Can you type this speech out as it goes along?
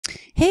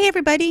Hey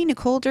everybody,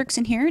 Nicole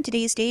Dirksen here.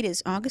 Today's date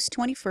is August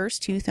 21st,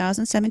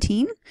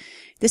 2017.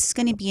 This is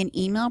going to be an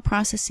email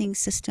processing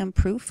system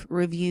proof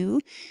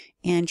review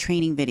and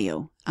training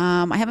video.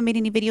 I haven't made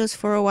any videos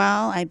for a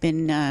while. I've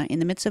been in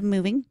the midst of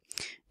moving,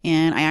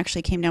 and I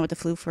actually came down with the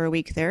flu for a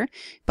week there.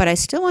 But I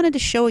still wanted to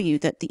show you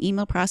that the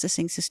email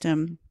processing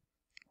system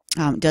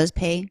does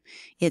pay.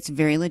 It's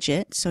very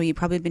legit. So you've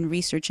probably been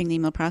researching the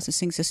email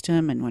processing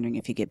system and wondering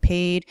if you get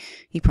paid.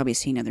 You've probably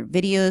seen other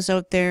videos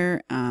out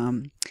there.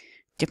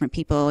 Different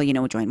people,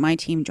 join my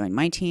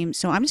team.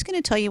 So I'm just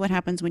going to tell you what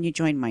happens when you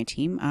join my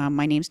team.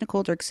 My name's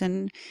Nicole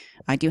Dirksen.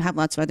 I do have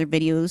lots of other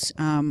videos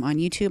on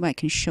YouTube I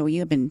can show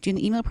you. I've been doing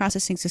the email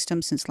processing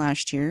system since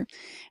last year.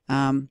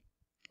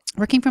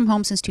 Working from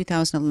home since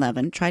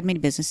 2011. Tried many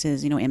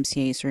businesses,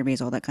 MCA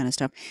surveys, all that kind of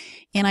stuff.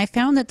 And I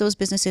found that those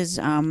businesses,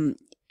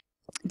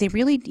 they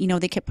really,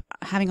 they kept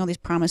having all these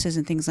promises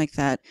and things like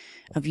that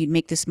of you'd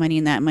make this money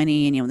and that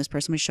money, and, this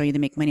person would show you to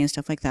make money and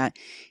stuff like that.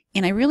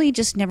 And I really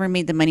just never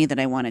made the money that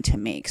I wanted to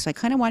make. So I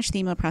kind of watched the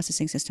email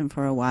processing system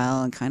for a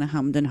while and kind of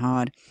hummed and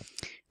hawed.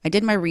 I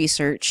did my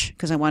research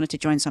because I wanted to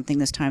join something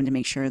this time to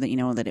make sure that,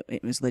 that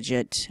it was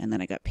legit and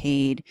that I got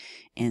paid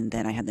and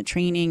that I had the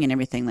training and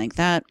everything like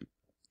that.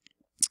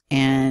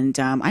 And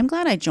I'm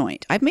glad I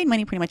joined. I've made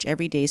money pretty much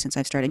every day since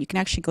I've started. You can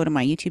actually go to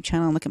my YouTube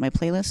channel and look at my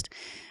playlist,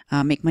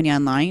 Make Money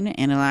Online,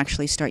 and it'll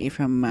actually start you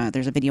from,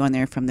 there's a video on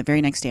there from the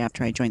very next day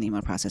after I joined the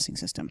email processing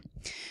system.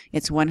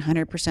 It's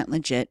 100%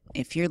 legit.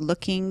 If you're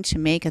looking to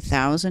make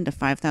 $1,000 to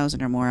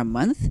 $5,000 or more a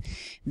month,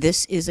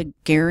 this is a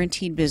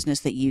guaranteed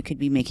business that you could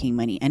be making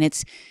money. And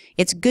it's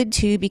good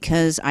too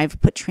because I've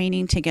put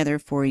training together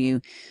for you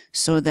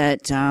so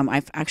that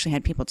I've actually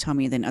had people tell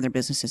me that other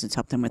businesses, it's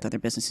helped them with other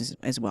businesses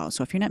as well.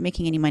 So if you're not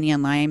making any money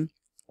online,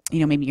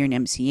 maybe you're an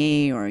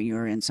MCA or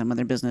you're in some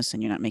other business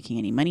and you're not making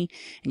any money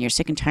and you're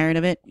sick and tired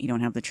of it, you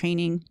don't have the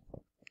training,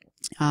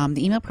 the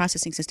email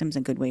processing system is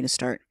a good way to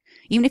start.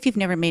 Even if you've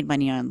never made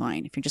money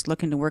online, if you're just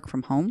looking to work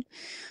from home.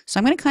 So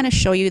I'm going to kind of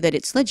show you that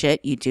it's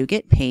legit. You do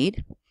get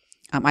paid.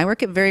 I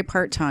work it very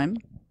part-time.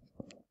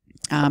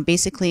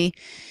 Basically,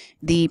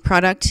 the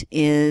product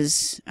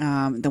is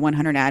the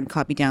 100 ad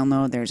copy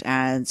download. There's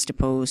ads to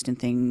post and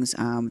things,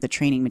 the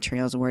training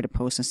materials, where to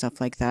post and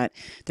stuff like that.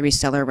 The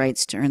reseller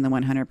rights to earn the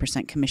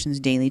 100% commissions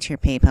daily to your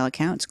PayPal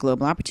account. It's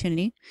global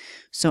opportunity.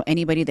 So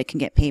anybody that can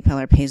get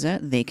PayPal or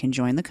Payza, they can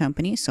join the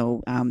company.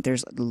 So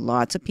there's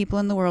lots of people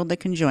in the world that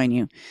can join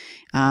you.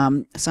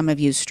 Some have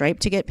used Stripe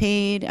to get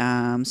paid.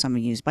 Some have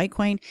used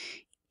Bitcoin.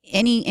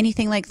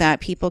 Anything like that,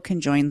 people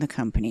can join the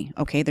company.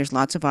 Okay, there's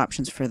lots of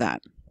options for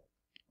that.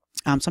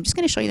 So I'm just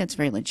going to show you that's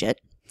very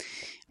legit.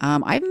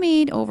 I've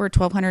made over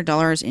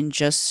 $1,200 in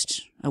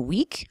just a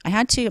week. I'm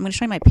going to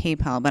show you my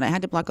PayPal, but I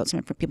had to block out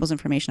some people's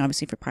information,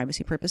 obviously for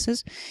privacy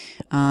purposes.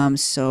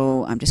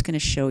 So I'm just going to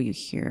show you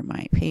here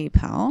my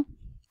PayPal.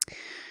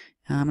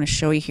 I'm going to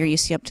show you here, you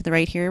see up to the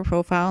right here,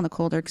 profile,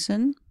 Nicole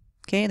Dirksen.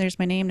 Okay, there's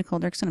my name,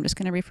 Nicole Dirksen. I'm just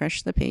going to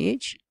refresh the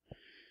page.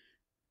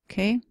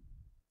 Okay.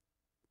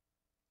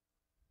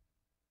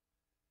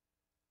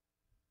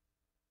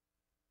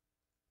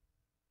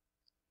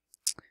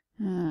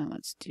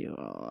 Let's do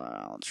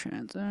all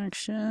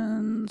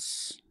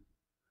transactions.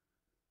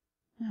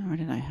 Where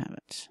did I have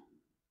it?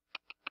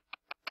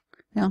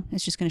 No,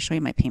 it's just going to show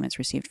you my payments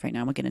received right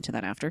now. We'll get into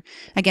that after.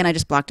 Again, I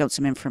just blocked out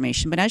some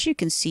information, but as you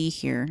can see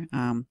here,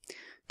 $25,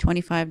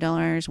 $100,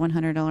 $25.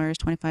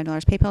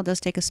 PayPal does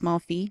take a small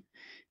fee.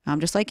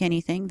 Just like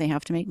anything, they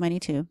have to make money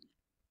too.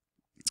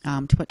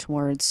 To put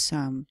towards,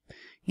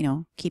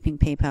 keeping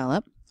PayPal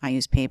up. I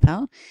use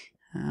PayPal.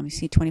 You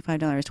see $25,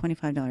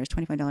 $25,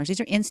 $25.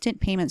 These are instant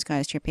payments,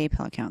 guys, to your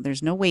PayPal account.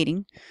 There's no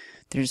waiting.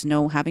 There's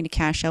no having to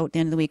cash out at the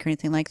end of the week or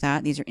anything like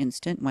that. These are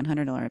instant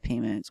 $100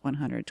 payments,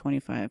 $100,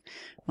 $25,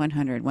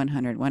 $100,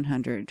 $100,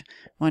 $100,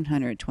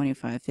 $100,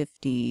 $25,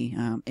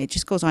 $50. It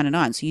just goes on and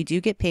on. So you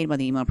do get paid by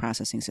the email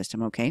processing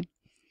system, okay?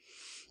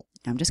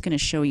 I'm just going to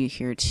show you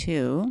here,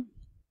 too.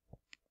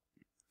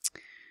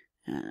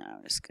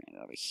 I'm just going to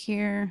go over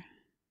here.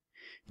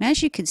 And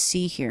as you can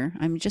see here,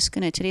 I'm just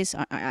going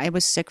to, I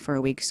was sick for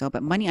a week,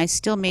 but I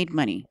still made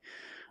money.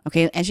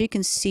 Okay, as you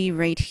can see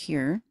right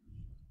here,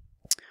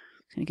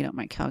 I'm going to get out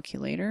my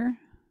calculator.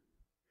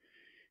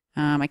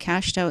 I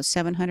cashed out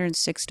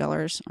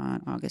 $706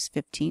 on August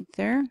 15th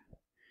there.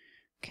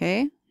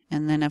 Okay,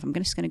 and then if I'm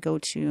just going to go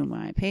to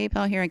my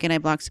PayPal here, again, I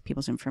blocked some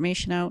people's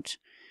information out.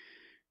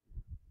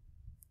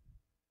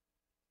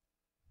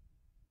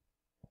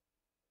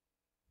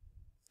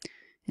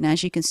 And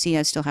as you can see,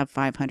 I still have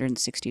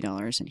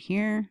 $560 in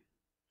here.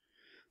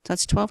 So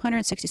that's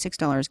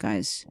 $1,266,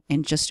 guys,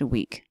 in just a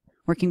week.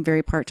 Working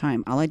very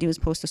part-time. All I do is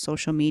post to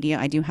social media.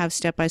 I do have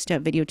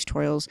step-by-step video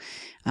tutorials.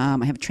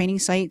 I have training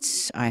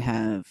sites. I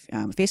have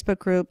Facebook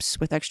groups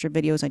with extra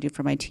videos I do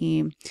for my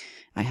team.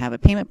 I have a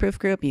payment proof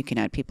group. You can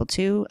add people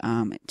to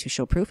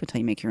show proof until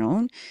you make your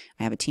own.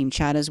 I have a team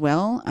chat as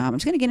well. I'm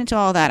just going to get into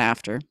all that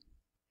after.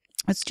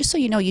 It's just so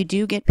you know, you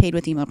do get paid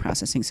with email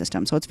processing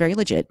system, so it's very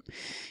legit.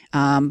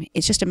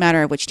 It's just a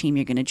matter of which team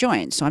you're going to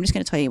join. So I'm just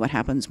going to tell you what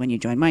happens when you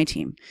join my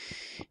team.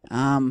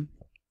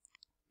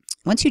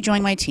 once you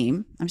join my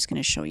team, I'm just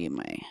going to show you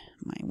my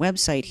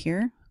website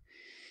here.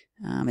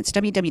 It's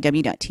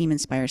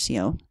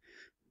www.teaminspireco.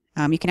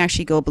 You can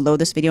actually go below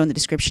this video in the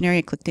description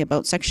area, click the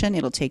About section.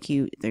 It'll take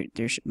you there.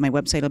 My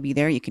website will be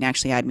there. You can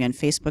actually add me on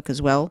Facebook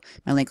as well.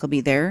 My link will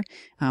be there.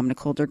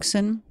 Nicole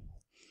Dirksen.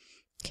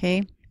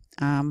 Okay.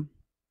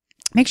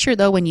 Make sure,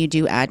 though, when you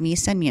do add me,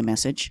 send me a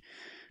message,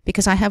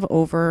 because I have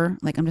over,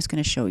 like, I'm just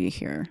going to show you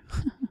here.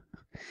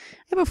 I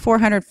have over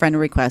 400 friend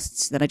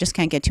requests that I just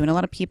can't get to. And a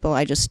lot of people,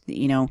 I just,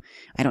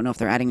 I don't know if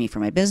they're adding me for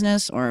my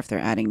business or if they're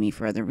adding me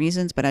for other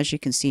reasons. But as you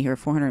can see here,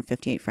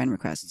 458 friend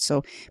requests.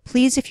 So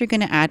please, if you're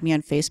going to add me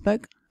on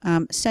Facebook,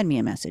 send me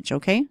a message,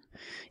 okay?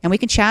 And we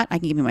can chat. I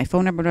can give you my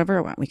phone number,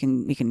 whatever. We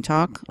can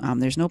talk.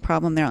 There's no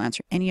problem there. I'll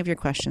answer any of your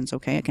questions,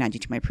 okay? I can add you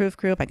to my proof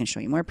group. I can show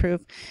you more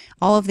proof.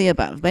 All of the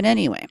above. But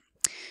anyway,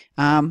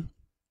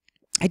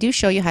 I do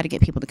show you how to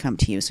get people to come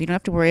to you, so you don't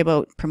have to worry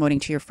about promoting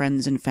to your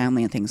friends and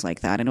family and things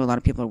like that. I know a lot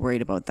of people are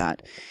worried about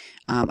that.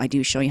 I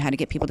do show you how to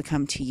get people to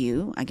come to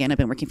you. Again, I've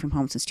been working from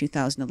home since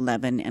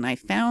 2011, and I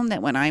found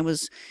that when I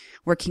was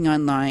working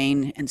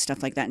online and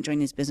stuff like that and joining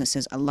these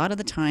businesses, a lot of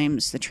the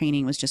times the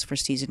training was just for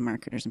seasoned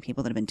marketers and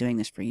people that have been doing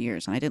this for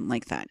years, and I didn't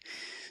like that.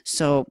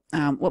 So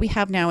what we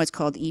have now is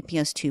called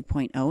EPS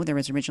 2.0. There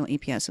was original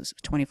EPS, it was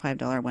a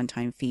 $25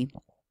 one-time fee.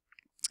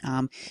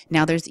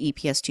 Now there's the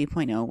EPS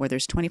 2.0, where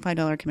there's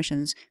 $25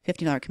 commissions,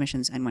 $50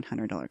 commissions, and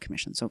 $100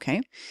 commissions, okay?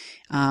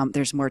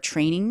 There's more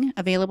training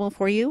available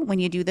for you when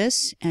you do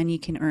this, and you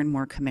can earn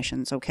more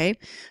commissions, okay?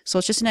 So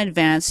it's just an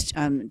advanced,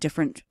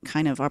 different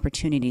kind of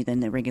opportunity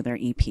than the regular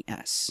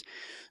EPS.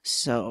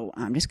 So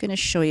I'm just going to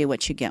show you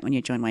what you get when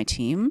you join my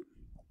team.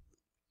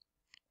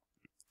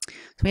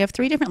 So we have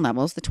 3 different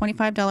levels: the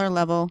 $25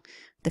 level,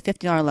 the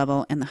 $50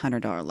 level, and the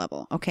 $100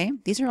 level. Okay,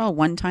 these are all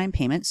one-time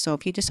payments. So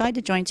if you decide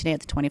to join today at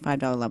the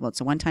 $25 level,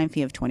 it's a one-time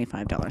fee of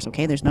 $25.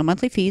 Okay, there's no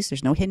monthly fees,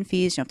 there's no hidden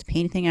fees, you don't have to pay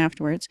anything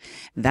afterwards.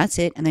 That's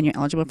it, and then you're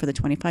eligible for the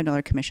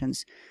 $25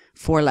 commissions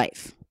for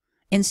life.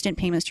 Instant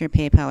payments to your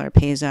PayPal or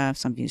Payza.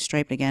 Some use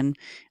Stripe again.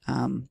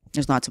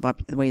 There's lots of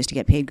ways to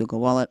get paid.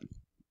 Google Wallet.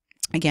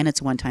 Again,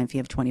 it's a one-time fee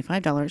of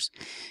 $25.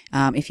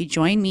 If you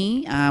join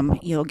me,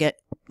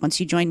 once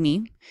you join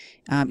me,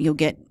 you'll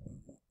get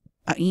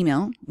an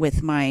email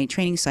with my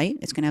training site.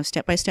 It's going to have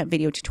step-by-step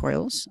video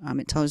tutorials.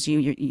 It tells you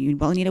you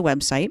will need a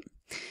website.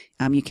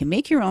 You can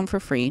make your own for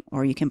free,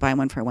 or you can buy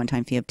one for a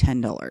one-time fee of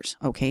 $10,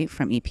 okay,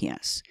 from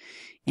EPS.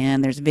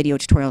 And there's video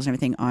tutorials and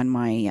everything on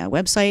my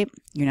website.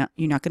 You're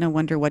not going to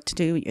wonder what to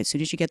do. As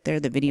soon as you get there,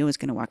 the video is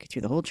going to walk you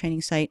through the whole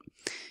training site.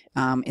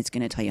 It's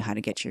going to tell you how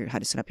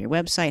to set up your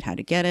website, how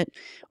to get it,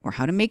 or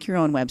how to make your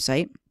own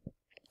website.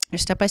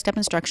 There's step-by-step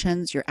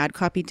instructions. Your ad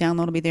copy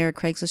download will be there.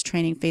 Craigslist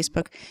training,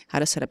 Facebook, how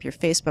to set up your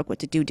Facebook, what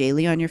to do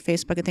daily on your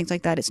Facebook and things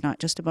like that. It's not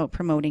just about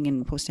promoting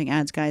and posting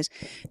ads, guys.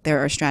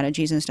 There are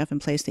strategies and stuff in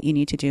place that you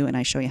need to do, and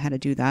I show you how to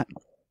do that.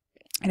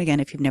 And again,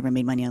 if you've never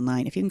made money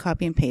online, if you can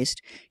copy and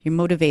paste, you're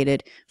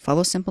motivated,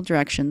 follow simple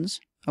directions,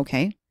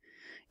 okay,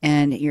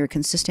 and you're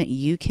consistent,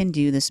 you can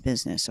do this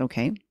business,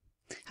 okay?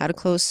 How to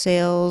close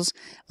sales.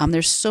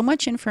 There's so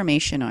much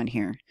information on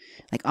here,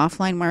 like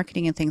offline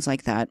marketing and things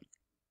like that.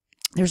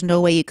 There's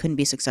no way you couldn't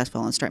be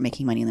successful and start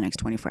making money in the next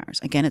 24 hours.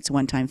 Again, it's a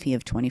one-time fee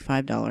of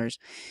 $25,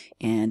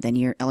 and then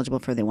you're eligible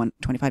for the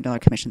 $25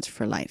 commissions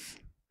for life.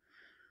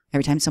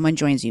 Every time someone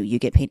joins you, you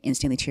get paid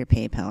instantly to your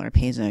PayPal or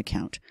Payza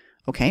account,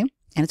 okay?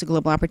 And it's a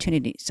global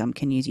opportunity. You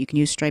can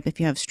use Stripe if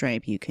you have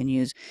Stripe. You can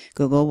use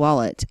Google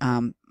Wallet.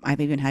 I've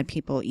even had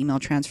people email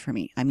transfer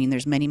me. I mean,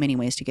 there's many, many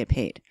ways to get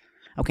paid,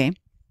 okay?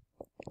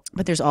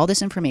 But there's all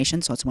this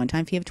information, so it's a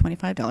one-time fee of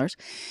 $25.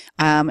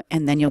 And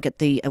then you'll get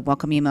the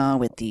welcome email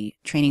with the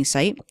training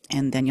site,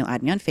 and then you'll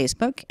add me on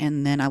Facebook,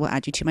 and then I will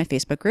add you to my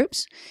Facebook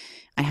groups.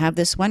 I have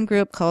this one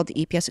group called the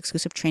EPS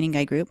Exclusive Training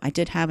Guide Group. I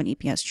did have an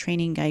EPS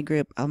Training Guide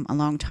Group a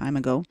long time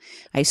ago.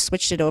 I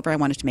switched it over. I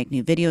wanted to make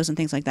new videos and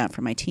things like that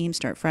for my team,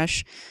 start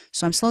fresh.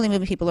 So I'm slowly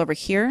moving people over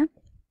here.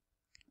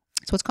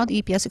 So it's called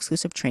the EPS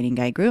Exclusive Training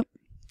Guide Group.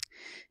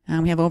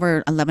 We have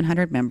over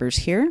 1,100 members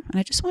here, and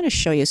I just want to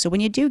show you. So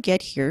when you do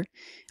get here,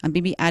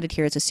 be added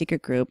here, it's a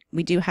secret group.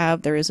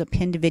 There is a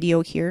pinned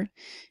video here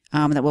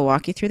that will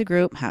walk you through the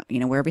group,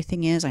 where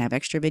everything is. I have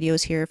extra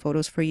videos here,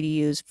 photos for you to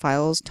use,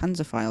 files, tons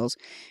of files.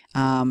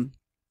 And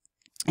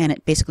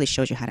it basically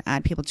shows you how to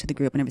add people to the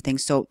group and everything.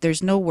 So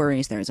there's no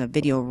worries. There's a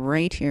video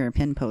right here, a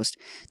pin post,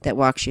 that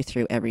walks you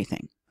through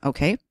everything,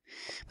 okay?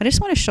 But I just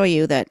want to show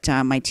you that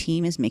my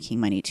team is making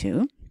money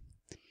too.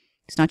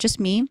 It's not just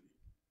me.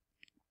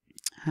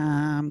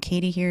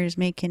 Katie here is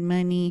making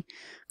money.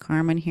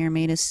 Carmen here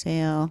made a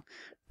sale.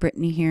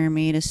 Brittany here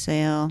made a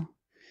sale.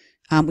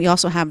 We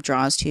also have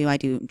draws too. I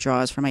do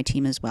draws for my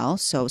team as well.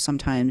 So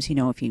sometimes,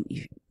 if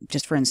you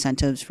just for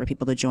incentives for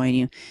people to join,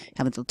 you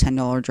have a little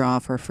 $10 draw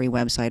for a free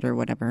website or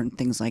whatever, and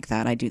things like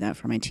that. I do that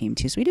for my team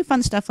too. So we do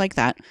fun stuff like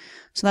that.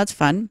 So that's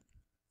fun.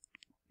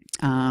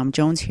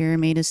 Jones here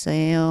made a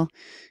sale.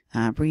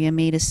 Bria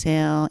made a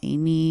sale.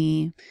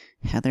 Amy,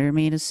 Heather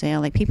made a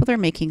sale. Like, people are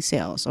making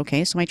sales,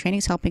 okay? So my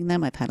training's helping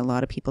them. I've had a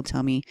lot of people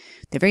tell me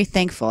they're very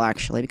thankful,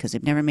 actually, because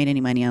they've never made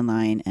any money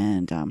online,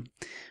 and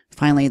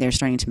finally they're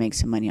starting to make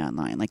some money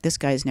online. Like this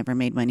guy's never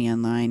made money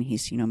online.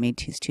 He's, made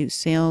his 2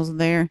 sales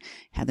there.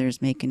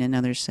 Heather's making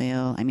another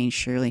sale. I mean,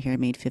 Shirley here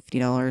made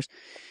 $50.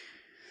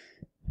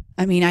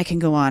 I mean, I can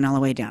go on all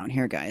the way down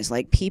here, guys.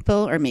 Like,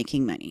 people are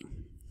making money.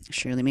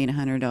 Shirley made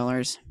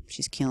 $100.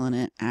 She's killing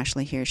it.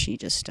 Ashley here, she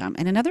just, and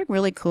another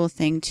really cool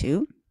thing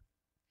too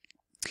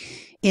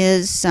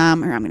is, or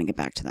I'm going to get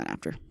back to that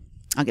after.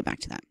 I'll get back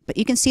to that. But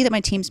you can see that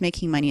my team's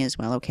making money as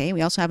well, okay?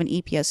 We also have an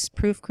EPS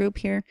proof group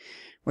here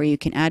where you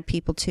can add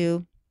people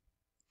to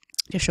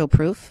show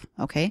proof,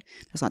 okay?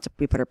 There's lots of,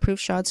 we put our proof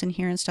shots in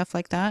here and stuff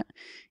like that.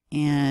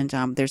 And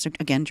there's,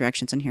 again,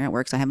 directions in here. It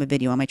works. I have a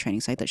video on my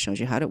training site that shows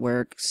you how it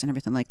works and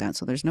everything like that.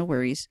 So there's no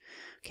worries.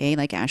 Okay,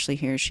 like Ashley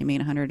here, she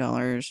made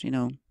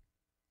 $100,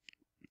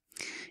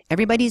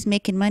 Everybody's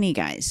making money,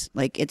 guys.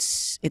 Like,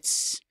 it's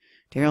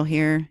Daryl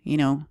here,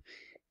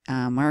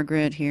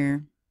 Margaret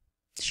here,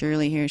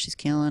 Shirley here, she's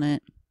killing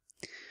it.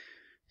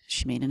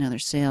 She made another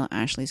sale.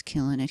 Ashley's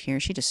killing it here.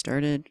 She just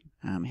started.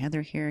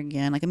 Heather here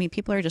again. Like, I mean,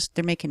 people are just,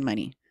 they're making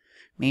money.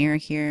 Mayor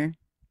here.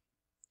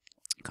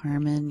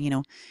 Carmen,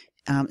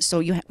 so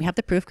we have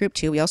the proof group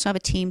too. We also have a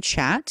team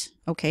chat,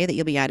 okay, that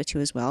you'll be added to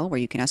as well, where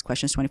you can ask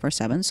questions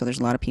 24/7. So there's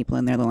a lot of people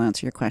in there that'll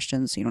answer your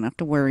questions, so you don't have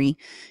to worry.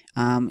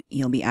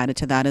 You'll be added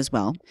to that as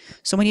well.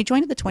 So when you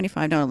join at the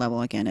 $25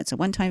 level, again, it's a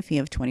one-time fee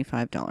of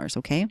 $25,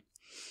 okay?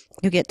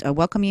 You'll get a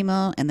welcome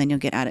email, and then you'll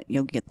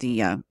get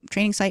the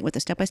training site with the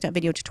step-by-step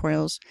video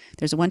tutorials.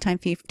 There's a one-time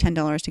fee of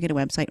 $10 to get a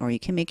website, or you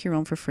can make your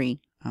own for free.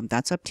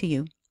 That's up to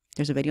you.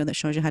 There's a video that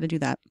shows you how to do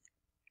that.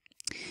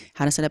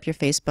 How to set up your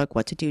Facebook,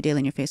 what to do daily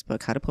in your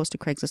Facebook, how to post to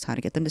Craigslist, how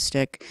to get them to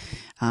stick,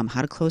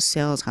 how to close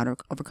sales, how to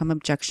overcome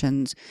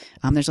objections.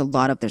 There's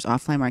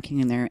offline marketing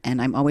in there, and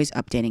I'm always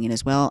updating it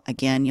as well.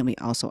 Again, you'll be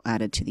also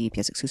added to the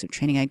EPS exclusive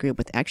training I group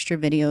with extra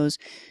videos.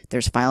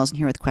 There's files in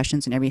here with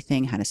questions and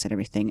everything, how to set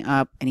everything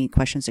up, any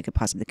questions that could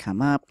possibly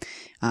come up,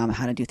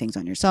 how to do things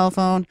on your cell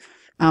phone.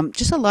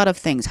 Just a lot of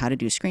things, how to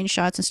do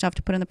screenshots and stuff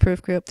to put in the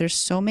proof group. There's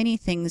so many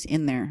things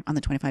in there on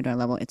the $25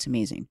 level. It's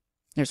amazing.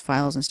 There's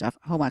files and stuff,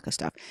 a whole whack of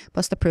stuff,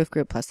 plus the proof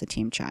group, plus the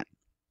team chat.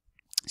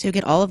 So you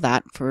get all of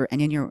that and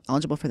then you're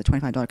eligible for the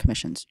 $25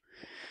 commissions.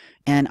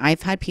 And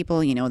I've had people,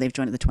 they've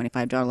joined at the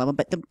 $25 level,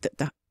 but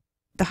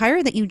the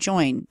higher that you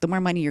join, the more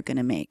money you're going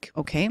to make,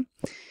 okay?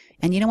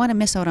 And you don't want to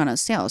miss out on a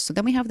sale. So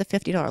then we have the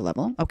 $50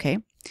 level, okay?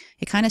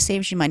 It kind of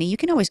saves you money. You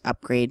can always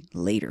upgrade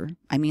later.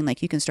 I mean,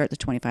 like, you can start the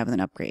 25 and then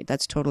upgrade.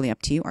 That's totally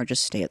up to you, or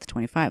just stay at the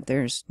 25.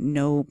 There's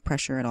no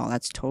pressure at all.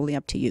 That's totally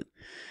up to you.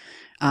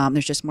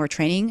 There's just more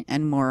training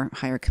and more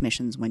higher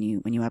commissions when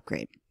you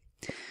upgrade.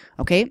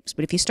 Okay,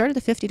 but if you start at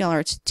the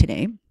 $50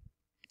 today,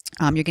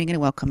 you're going to get a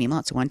welcome email.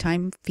 It's a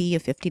one-time fee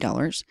of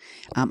 $50.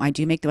 I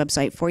do make the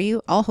website for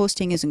you. All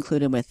hosting is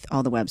included with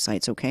all the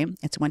websites, okay?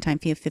 It's a one-time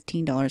fee of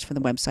 $15 for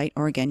the website,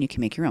 or again, you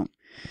can make your own.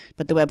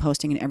 But the web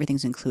hosting and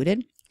everything's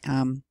included.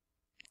 Then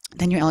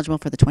you're eligible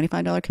for the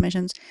 $25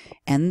 commissions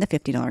and the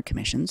 $50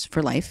 commissions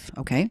for life,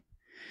 okay?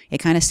 It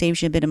kind of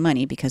saves you a bit of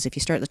money, because if you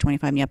start at the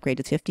 25 and you upgrade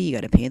to 50, you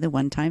got to pay the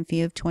one-time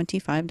fee of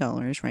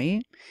 $25,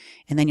 right?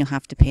 And then you'll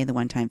have to pay the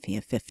one-time fee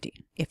of $50.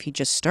 If you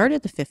just start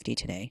at the 50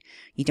 today,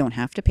 you don't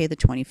have to pay the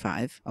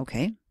 25,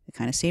 okay? It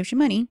kind of saves you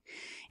money.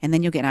 And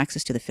then you'll get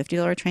access to the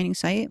 $50 training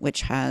site,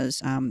 which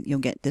has, you'll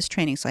get this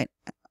training site,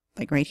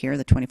 like right here,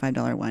 the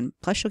 $25 one.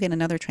 Plus, you'll get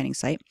another training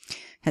site.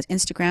 Has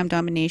Instagram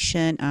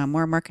domination,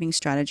 more marketing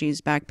strategies,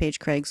 Backpage,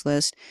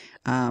 Craigslist,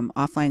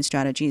 offline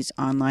strategies,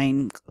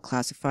 online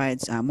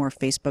classifieds, more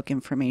Facebook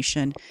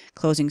information,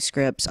 closing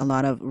scripts, a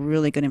lot of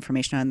really good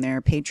information on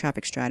there, paid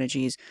traffic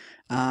strategies,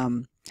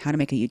 how to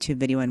make a YouTube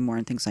video, and more,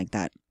 and things like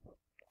that.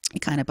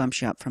 It kind of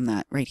bumps you up from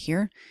that right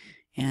here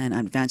and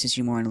advances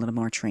you more in a little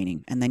more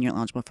training. And then you're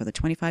eligible for the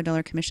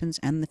 $25 commissions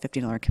and the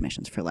 $50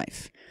 commissions for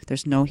life.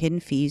 There's no hidden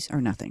fees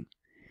or nothing.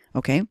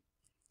 Okay,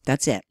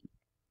 that's it.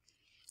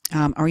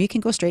 Or you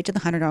can go straight to the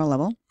 $100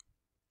 level.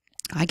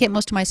 I get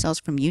most of my sales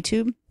from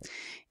YouTube,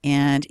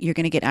 and you're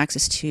going to get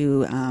access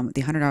to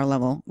the $100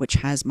 level, which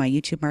has my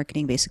YouTube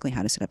marketing, basically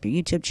how to set up your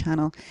YouTube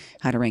channel,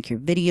 how to rank your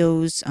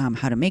videos,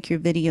 how to make your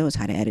videos,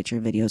 how to edit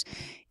your videos,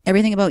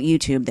 everything about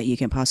YouTube that you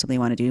can possibly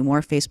want to do,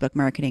 more Facebook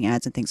marketing,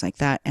 ads, and things like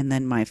that. And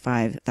then my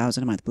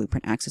 5,000 a month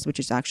blueprint access, which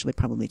is actually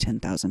probably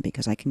 10,000,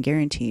 because I can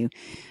guarantee you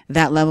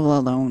that level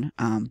alone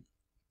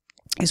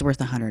is worth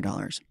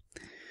 $100.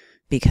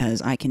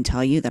 Because I can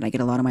tell you that I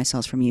get a lot of my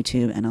sales from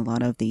YouTube and a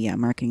lot of the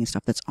marketing and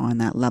stuff that's on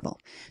that level.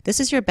 This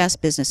is your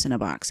best business in a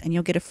box, and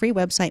you'll get a free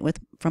website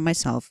from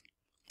myself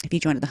if you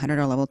join at the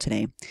 $100 level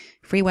today.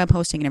 Free web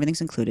hosting and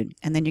everything's included.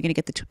 And then you're going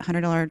to get the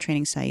 $100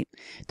 training site,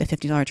 the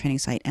 $50 training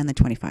site, and the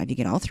 $25. You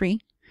get all three.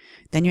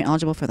 Then you're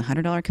eligible for the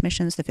 $100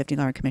 commissions, the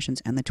 $50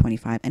 commissions, and the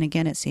 $25. And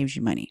again, it saves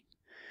you money.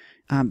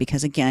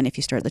 Because again, if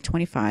you start at the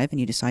 25 and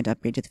you decide to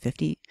upgrade to the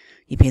 50,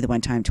 you pay the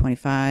one-time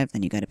 25,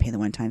 then you got to pay the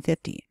one-time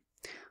 50.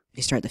 If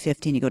you start at the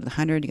 50 and you go to the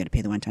 100, you got to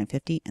pay the one-time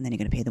 50, and then you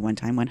got to pay the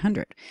one-time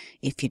 100.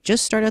 If you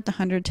just start at the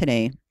 100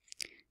 today,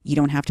 you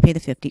don't have to pay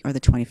the 50 or the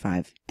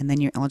 25, and then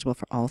you're eligible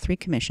for all three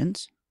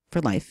commissions for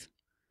life.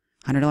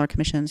 $100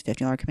 commissions,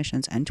 $50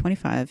 commissions, and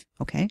 25,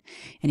 okay?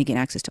 And you get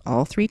access to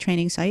all three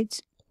training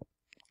sites.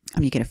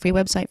 You get a free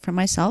website from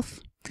myself.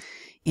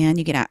 And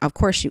you get, of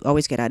course, you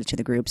always get added to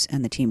the groups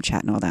and the team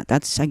chat and all that.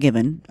 That's a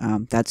given.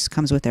 That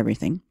comes with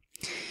everything.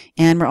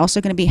 And we're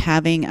also going to be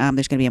having,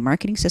 there's going to be a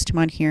marketing system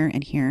on here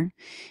and here.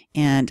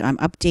 And I'm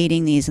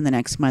updating these in the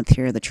next month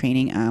here, the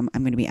training. I'm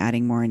going to be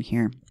adding more in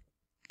here.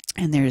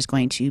 And there's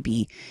going to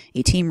be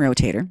a team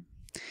rotator.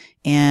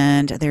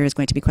 And there is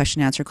going to be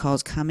question and answer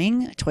calls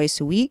coming twice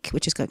a week,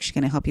 which is actually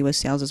going to help you with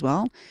sales as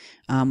well.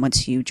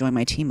 Once you join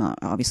my team, I'll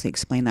obviously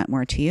explain that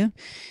more to you.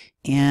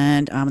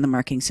 And the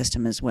marketing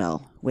system as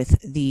well with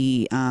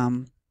the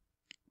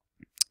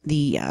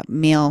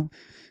mail.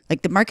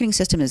 Like the marketing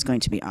system is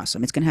going to be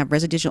awesome. It's going to have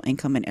residual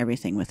income and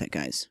everything with it,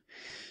 guys.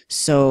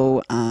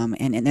 So,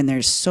 and then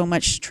there's so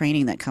much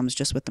training that comes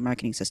just with the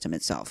marketing system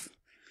itself.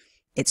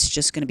 It's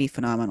just going to be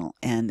phenomenal.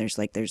 And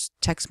there's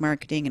text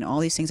marketing and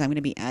all these things I'm going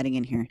to be adding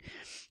in here.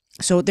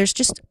 So there's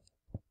just,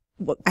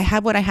 I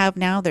have what I have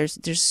now.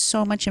 There's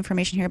so much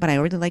information here, but I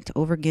really like to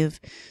overgive.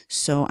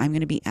 So I'm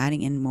going to be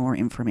adding in more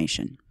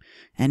information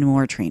and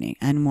more training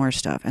and more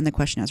stuff and the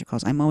question answer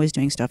calls. I'm always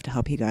doing stuff to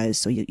help you guys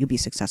so you'll be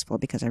successful,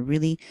 because I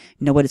really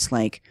know what it's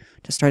like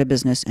to start a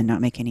business and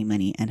not make any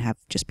money and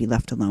just be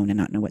left alone and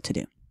not know what to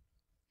do.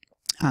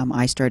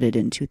 I started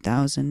in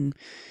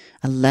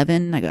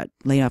 2011. I got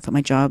laid off at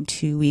my job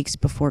 2 weeks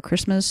before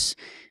Christmas.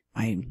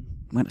 I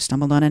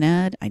stumbled on an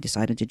ad. I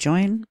decided to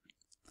join.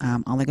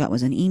 All I got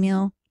was an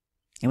email.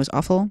 It was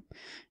awful.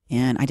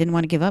 And I didn't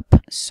want to give up.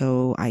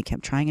 So I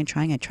kept trying and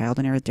trying. I trialed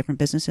and errored with different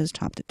businesses,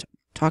 talked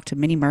to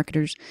many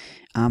marketers,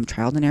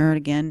 trialed and errored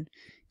again.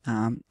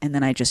 And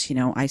then I just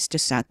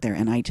sat there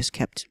and I just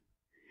kept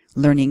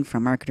learning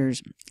from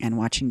marketers and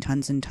watching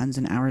tons and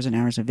hours and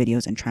hours of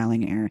videos and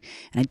trialing and error.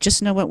 And I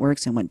just know what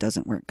works and what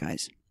doesn't work,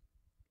 guys.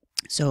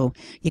 So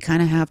you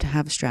kind of have to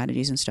have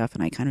strategies and stuff,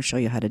 and I kind of show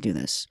you how to do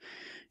this.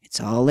 It's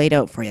all laid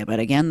out for you.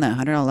 But again, the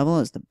 $100 level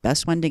is the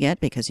best one to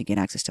get because you get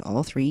access to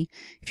all three.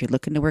 If you're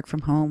looking to work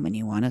from home and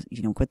you want to,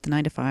 quit the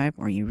 9 to 5,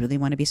 or you really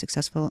want to be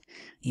successful,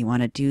 you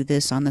want to do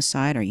this on the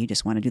side, or you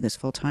just want to do this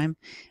full time,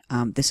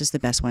 this is the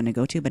best one to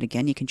go to. But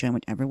again, you can join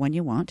whichever one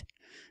you want.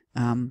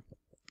 And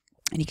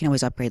you can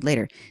always upgrade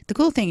later. The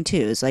cool thing too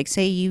is, like,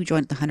 say you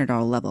join at the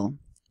 $100 level,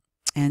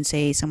 and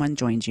say someone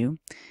joins you,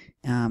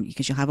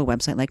 because you'll have a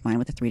website like mine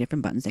with the 3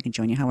 different buttons. They can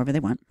join you however they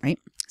want, right?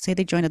 Say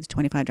they join at the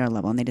 $25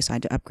 level and they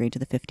decide to upgrade to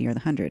the 50 or the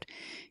 100.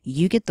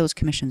 You get those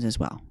commissions as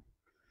well,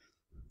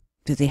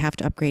 because they have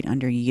to upgrade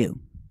under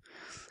you.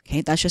 Okay,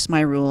 that's just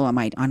my rule on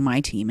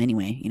my team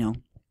anyway.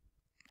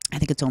 I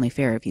think it's only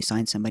fair if you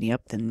sign somebody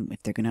up, then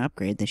if they're going to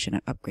upgrade, they should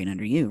upgrade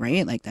under you,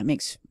 right? Like, that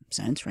makes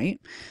sense,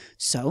 right?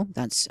 So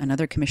that's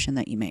another commission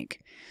that you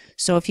make.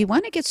 So if you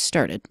want to get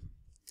started,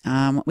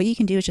 what you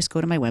can do is just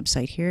go to my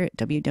website here at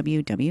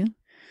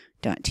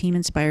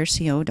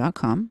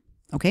www.teaminspireco.com,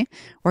 okay?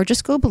 Or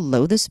just go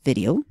below this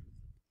video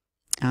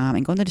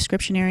and go in the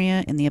description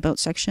area. In the About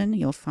section,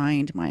 you'll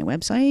find my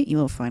website. You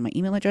will find my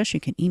email address. You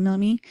can email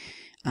me.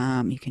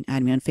 You can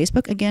add me on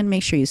Facebook. Again,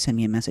 make sure you send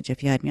me a message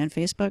if you add me on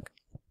Facebook.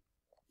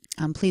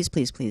 Please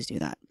do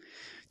that.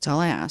 That's all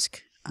I ask.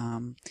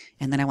 And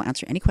then I will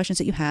answer any questions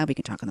that you have. We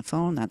can talk on the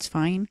phone. That's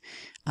fine.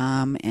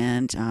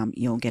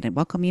 You'll get a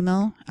welcome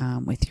email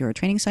with your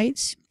training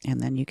sites,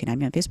 and then you can add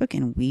me on Facebook,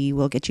 and we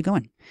will get you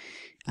going,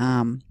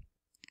 and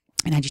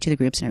add you to the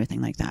groups and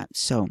everything like that.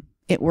 So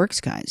it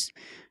works, guys.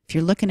 If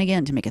you're looking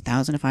again to make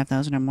 $1,000 to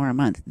 $5,000 or more a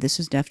month, this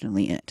is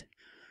definitely it.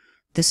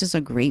 This is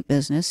a great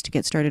business to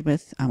get started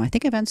with. I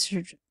think I've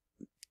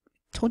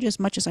told you as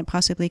much as I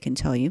possibly can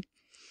tell you.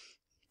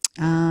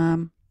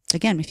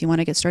 Again, if you want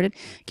to get started,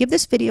 give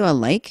this video a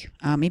like,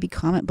 maybe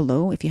comment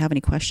below if you have any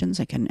questions.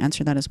 I can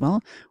answer that as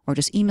well, or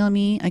just email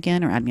me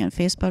again, or add me on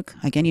Facebook.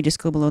 Again, you just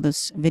go below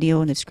this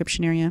video in the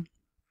description area.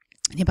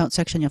 In the About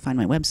section, you'll find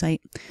my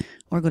website,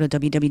 or go to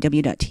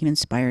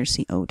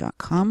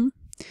www.teaminspireco.com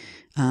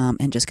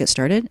and just get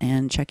started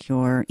and check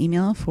your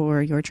email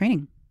for your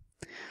training.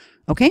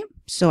 Okay,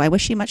 so I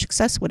wish you much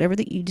success, whatever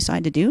that you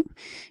decide to do.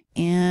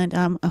 And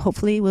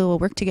hopefully we'll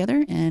work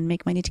together and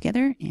make money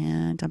together,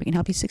 and we can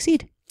help you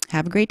succeed.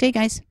 Have a great day,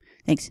 guys.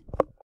 Thanks.